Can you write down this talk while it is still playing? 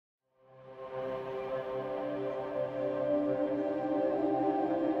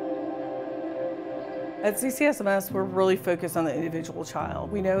At CCSMS, we're really focused on the individual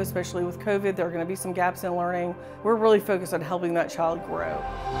child. We know, especially with COVID, there are going to be some gaps in learning. We're really focused on helping that child grow.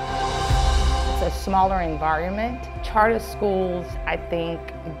 It's a smaller environment. Charter schools, I think,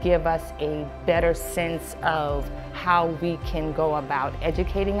 give us a better sense of how we can go about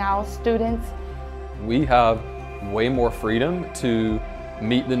educating our students. We have way more freedom to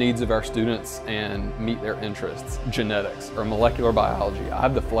meet the needs of our students and meet their interests. Genetics or molecular biology, I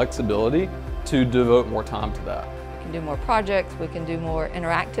have the flexibility to devote more time to that. We can do more projects, we can do more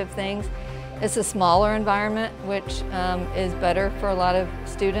interactive things. It's a smaller environment, which is better for a lot of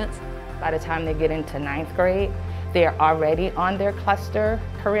students. By the time they get into 9th grade, they're already on their cluster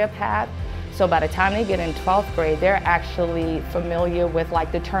career path. So by the time they get in 12th grade, they're actually familiar with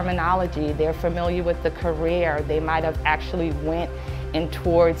like the terminology, they're familiar with the career. They might have actually went in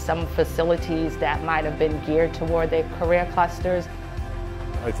towards some facilities that might have been geared toward their career clusters.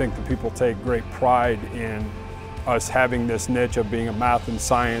 I think the people take great pride in us having this niche of being a math and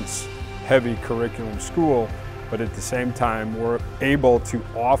science heavy curriculum school, but at the same time we're able to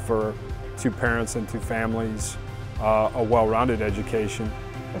offer to parents and to families a well-rounded education.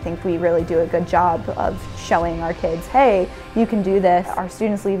 I think we really do a good job of showing our kids, hey, you can do this. Our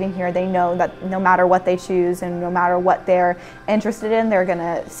students leaving here, they know that no matter what they choose and no matter what they're interested in, they're going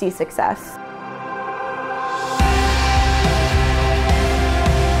to see success.